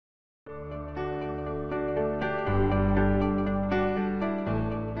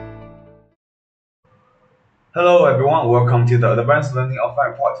Hello everyone, welcome to the advanced learning of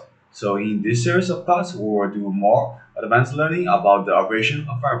FineReport. So in this series of class, we will do more advanced learning about the operation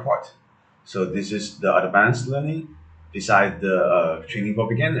of FineReport. So this is the advanced learning beside the training for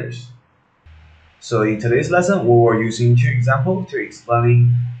beginners. So in today's lesson, we were using two examples to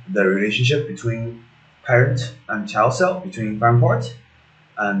explain the relationship between parent and child cell between FineReport,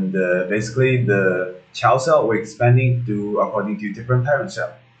 and basically the child cell we're expanding to according to different parent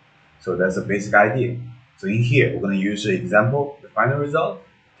cell. So that's the basic idea. So in here, we're going to use the example, the final result,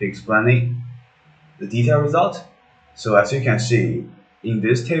 to explain the detailed result. So as you can see, in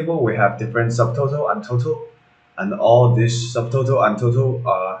this table, we have different subtotal and total, and all this subtotal and total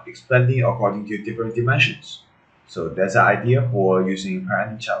are expanding according to different dimensions. So that's the idea for using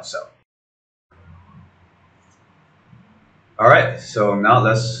parent and child cell. Alright, so now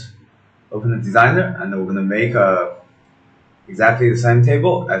let's open the designer, and we're going to make exactly the same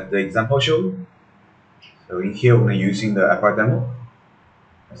table as the example showed. So in here, we're going to using the FR demo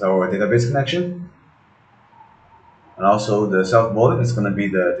as our database connection. And also the self volume is going to be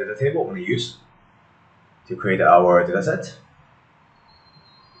the data table we're going to use to create our dataset.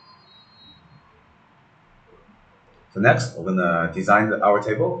 So next, we're going to design our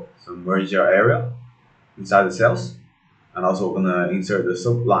table. So merge our area inside the cells. And also we're going to insert the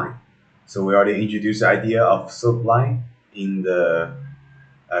slope line. So we already introduced the idea of slope line in the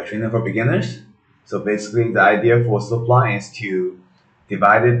training for beginners. So basically the idea for slope line is to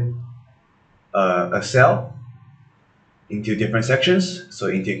divide a cell into different sections, so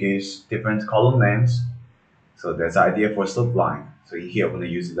introduce different column names. So that's the idea for slope line. So in here, we're going to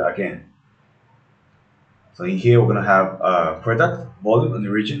use it again. So in here, we're going to have product, volume, and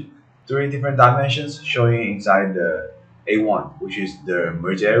region, three different dimensions showing inside the A1, which is the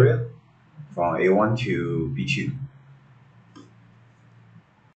merge area from A1 to B2.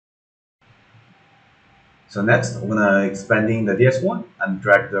 So next, we're going to expanding the DS1 and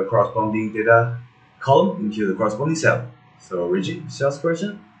drag the corresponding data column into the corresponding cell. So region,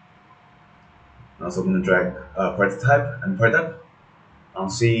 salesperson. Also going to drag product type and product on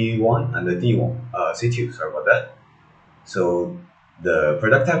C1 and the D1, C2, sorry about that. So the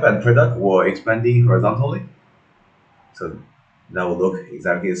product type and product were expanding horizontally. So that will look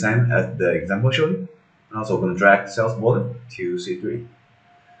exactly the same as the example showed. And also going to drag sales volume to C3.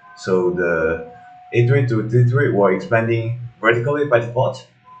 So the A3 to D3 were expanding vertically by default.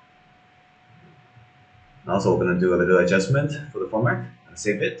 And also we're going to do a little adjustment for the format and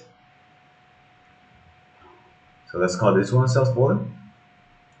save it. So let's call this one sales volume.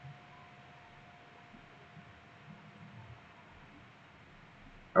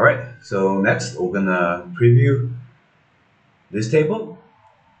 Alright, so next we're gonna preview this table.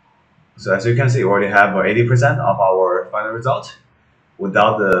 So as you can see, we already have 80% of our final result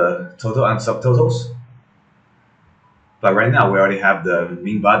without the total and subtotals. But right now we already have the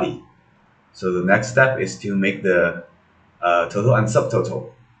mean body. So the next step is to make the total and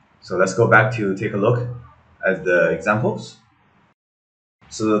subtotal. So let's go back to take a look at the examples.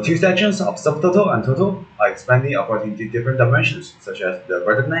 So the two sections of subtotal and total are expanding according to different dimensions, such as the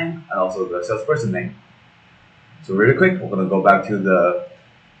product name and also the salesperson name. So really quick, we're going to go back to the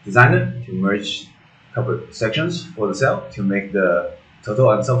designer to merge a couple of sections for the cell to make the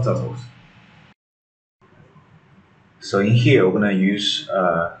total and subtotals. So in here, we're going to use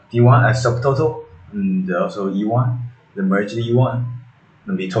D1 as subtotal and also E1, the merged E1, going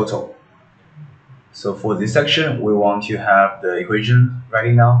to be total. So for this section, we want to have the equation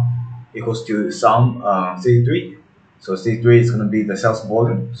writing now equals to sum C3. So C3 is going to be the sales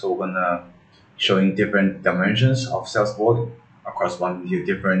volume. So we're going to showing different dimensions of sales volume corresponding to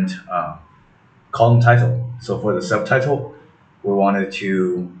different column title. So for the subtitle, we wanted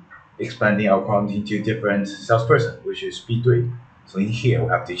to expanding according to different salesperson, which is B3. So in here, we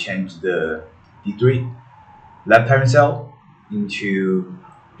have to change the D3 left parent cell into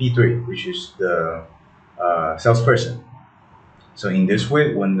B3, which is the salesperson. So in this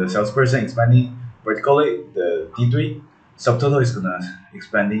way, when the salesperson expanding vertically, the D3 subtotal is gonna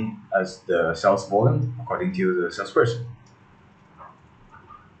expanding as the sales volume according to the salesperson.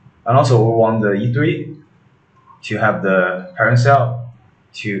 And also we want the E3 to have the parent cell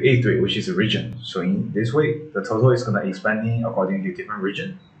to A3, which is a region. So in this way, the total is gonna expanding according to different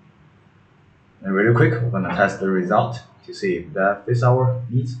region. And really quick, we're gonna test the result to see if that fits our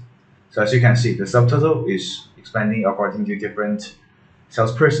needs. So as you can see, the subtotal is expanding according to different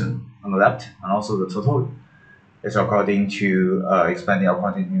salesperson on the left, and also the total is according to expanding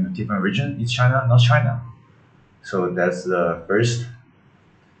according to different region, East China, North China. So that's the first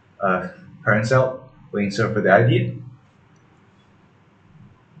parent cell we insert for the idea.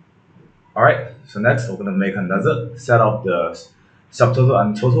 Alright, So next, we're gonna make another set of the subtotal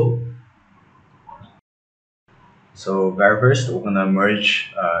and total. So very first, we're gonna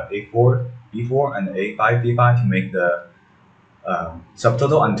merge A4 B4 and A5 B5 to make the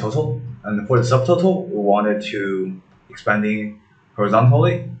subtotal and total. And for the subtotal, we wanted to expanding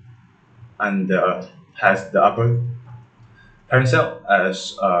horizontally and has the upper parent cell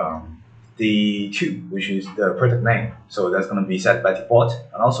as D2, which is the product name. So that's going to be set by default.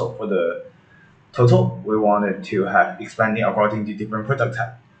 And also for the total, we wanted to have expanding according to different product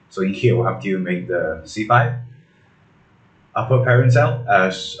type. So in here, we have to make the C5 upper parent cell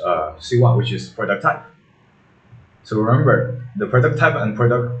as C1, which is product type. So remember, the product type and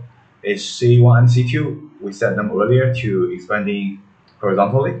product is C1 and C2. We set them earlier to expanding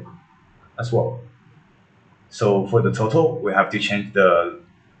horizontally as well. So for the total, we have to change the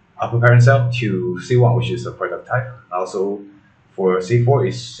upper parent cell to C1, which is the product type. Also, for C4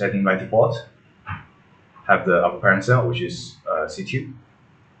 is setting by default. Have the upper parent cell, which is C2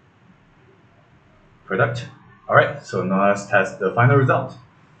 product. All right. So now let's test the final result.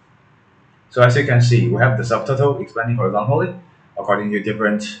 So as you can see, we have the subtotal expanding horizontally according to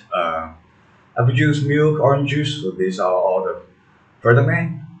different apple juice, milk, orange juice. So these are all the product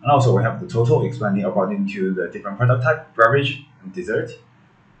name. And also we have the total expanding according to the different product type, beverage and dessert.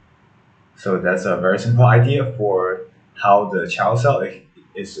 So that's a very simple idea for how the child cell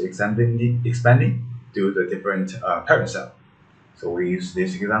is expanding to the different parent cell. So we use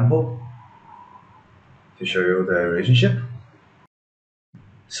this example to show you the relationship.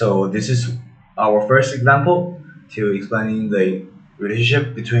 So this is our first example to explaining the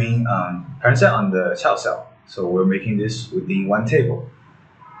relationship between parent cell and the child cell. So we're making this within one table.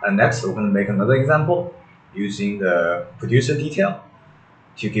 And next, we're going to make another example using the producer detail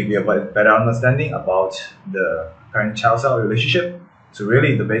to give you a better understanding about the parent-child cell relationship. So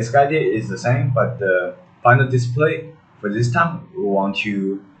really, the basic idea is the same, but the final display for this time, we want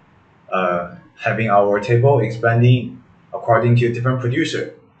to having our table expanding according to a different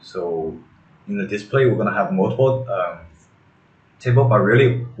producer. So in the display, we're going to have multiple table, but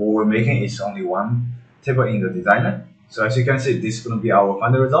really what we're making is only one table in the designer. So as you can see, this is going to be our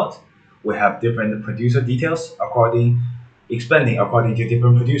final result. We have different producer details expanding according to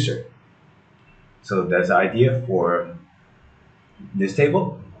different producer. So that's the idea for this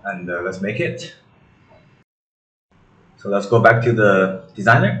table, and let's make it. So let's go back to the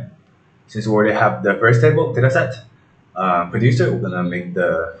designer. Since we already have the first table dataset producer, we're gonna make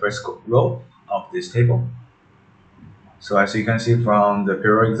the first row of this table. So as you can see from the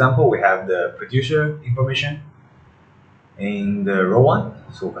previous example, we have the producer information in the row 1.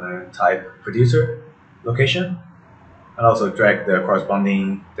 So we're going to type producer location and also drag the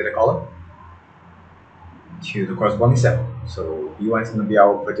corresponding data column to the corresponding cell. So B1 is going to be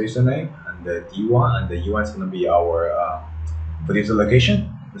our producer name, and the D1 and the U1 is going to be our producer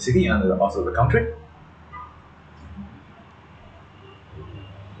location, the city, and also the country.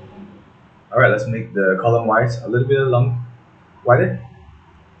 Alright, let's make the column wise a little bit wider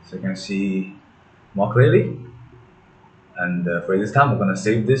so you can see more clearly. And for this time, we're going to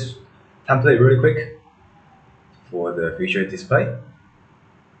save this template really quick for the future display.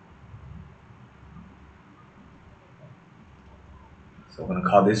 So I'm going to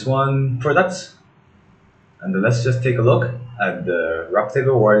call this one products. And let's just take a look at the rough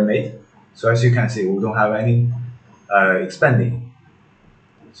table we already made. So as you can see, we don't have any expanding.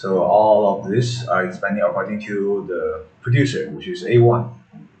 So all of this are expanding according to the producer, which is A1.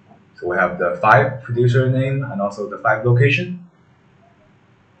 So we have the 5 producer name and also the 5 location,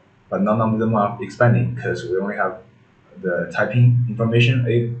 but none of them are expanding because we only have the typing information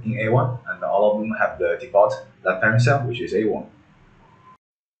in A1, and all of them have the default left parent cell, which is A1.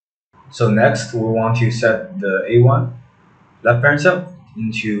 So next, we want to set the A1 left parent cell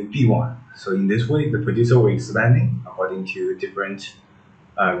into B1. So in this way, the producer will expanding according to different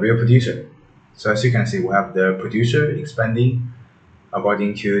real producer. So as you can see, we have the producer expanding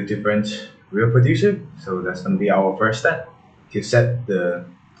according to different real producer. So that's going to be our first step to set the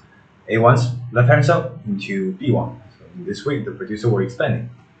A1's left parent cell into B1. So in this way, the producer will expanding.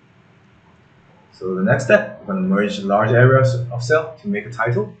 So the next step, we're going to merge large areas of cell to make a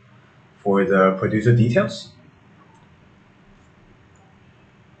title for the producer details.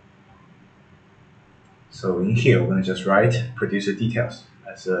 So in here, we're going to just write producer details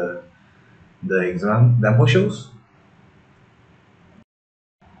as the example shows.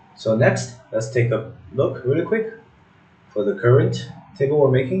 So next, let's take a look really quick for the current table we're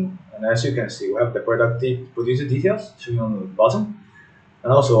making. And as you can see, we have the producer details showing on the bottom,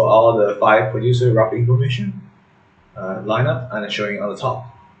 and also all the 5 producer rough information lineup and showing on the top.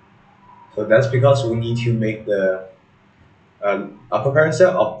 So that's because we need to make the upper parent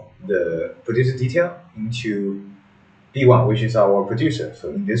cell of the producer detail into B1, which is our producer. So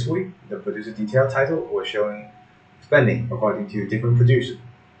in this way, the producer detail title was showing expanding according to different producer,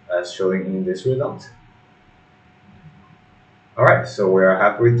 as showing in this result. Alright, so we are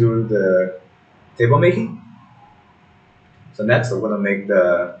halfway through the table making. So next, we're going to make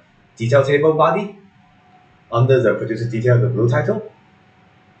the detail table body under the producer detail, the blue title.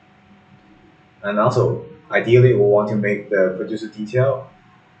 And also, ideally, we want to make the producer detail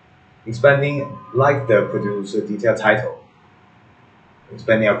expanding like the producer detail title,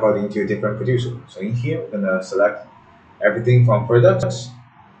 expanding according to different producer. So in here, we're gonna select everything from products.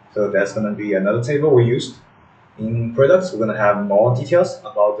 So that's gonna be another table we used. In products, we're gonna have more details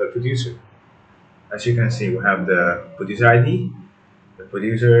about the producer. As you can see, we have the producer ID, the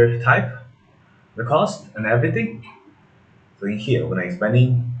producer type, the cost, and everything. So in here, we're gonna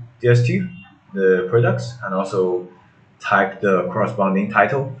expanding DS2, the products, and also type the corresponding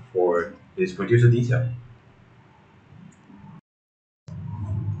title for this producer detail.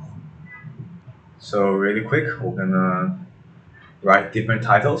 So really quick, we're gonna write different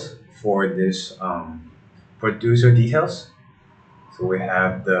titles for this producer details. So we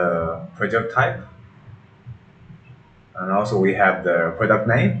have the product type, and also we have the product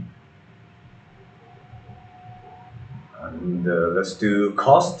name. And let's do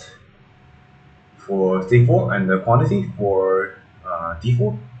cost for D4 and the quantity for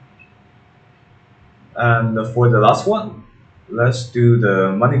D4. And for the last one, let's do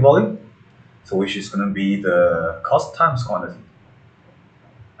the money volume, so which is going to be the cost times quantity.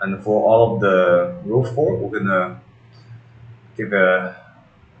 And for all of the row 4, we're going to give a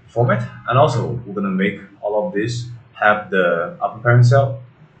format, and also we're going to make all of this have the upper parent cell,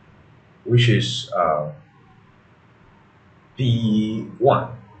 which is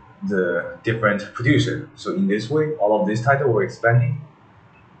B1, the different producer. So in this way, all of this title we're expanding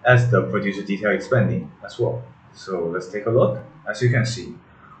as the producer detail expanding as well. So let's take a look. As you can see,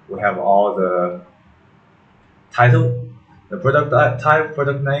 we have all the title, the product type,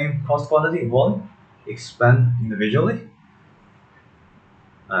 product name, cost, quantity, volume expand individually.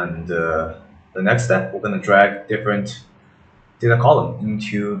 And the next step, we're going to drag different data column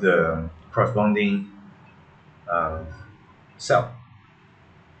into the corresponding cell.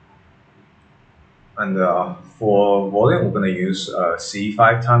 And for volume, we're going to use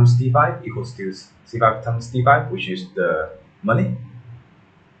C5 times D5 equals to C5 times D5, which is the money.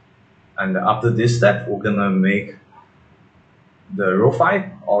 And after this step, we're going to make the row 5,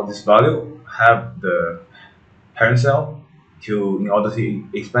 all this value, have the parent cell in order to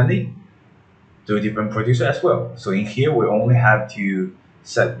expanding to a different producer as well. So in here, we only have to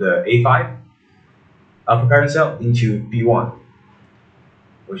set the A5 upper parent cell into B1,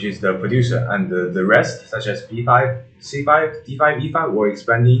 which is the producer, and the rest, such as B5, C5, D5, E5, we're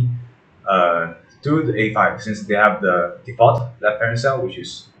expanding through the A5, since they have the default left parent cell, which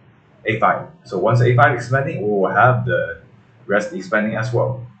is A5. So once A5 expanding, we will have the rest expanding as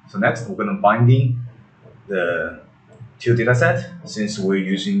well. So next, we're going to binding the two data set, since we're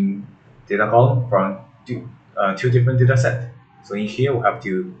using data column from two different data set. So in here, we have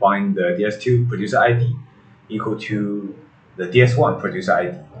to bind the DS2 producer ID equal to the DS1 producer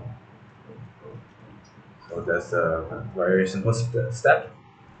ID. So that's a very simple step.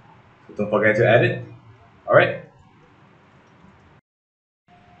 So don't forget to add it. Alright.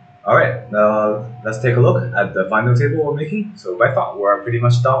 Alright, now let's take a look at the final table we're making. So by far, we're pretty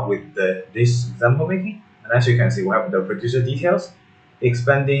much done with this example making. And as you can see, we have the producer details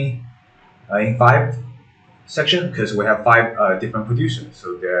expanding in 5 sections, because we have 5 different producers.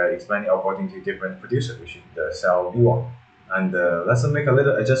 So they're expanding according to different producers, which is the cell B1. And let's make a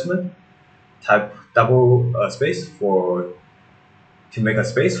little adjustment. Type double space to make a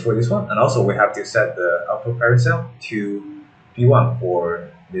space for this one. And also we have to set the upper parent cell to B1 for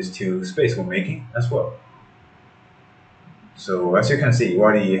these 2 space we're making as well. So as you can see, we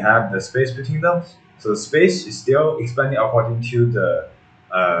already have the space between them. So the space is still expanding according to the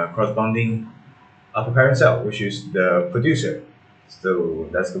corresponding upper parent cell, which is the producer. So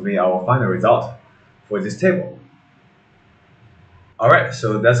that's going to be our final result for this table. Alright,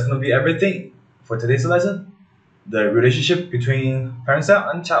 so that's going to be everything for today's lesson. The relationship between parent cell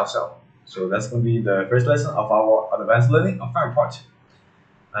and child cell. So that's going to be the first lesson of our advanced learning of FineReport.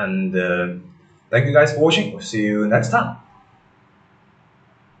 And thank you guys for watching. We'll see you next time.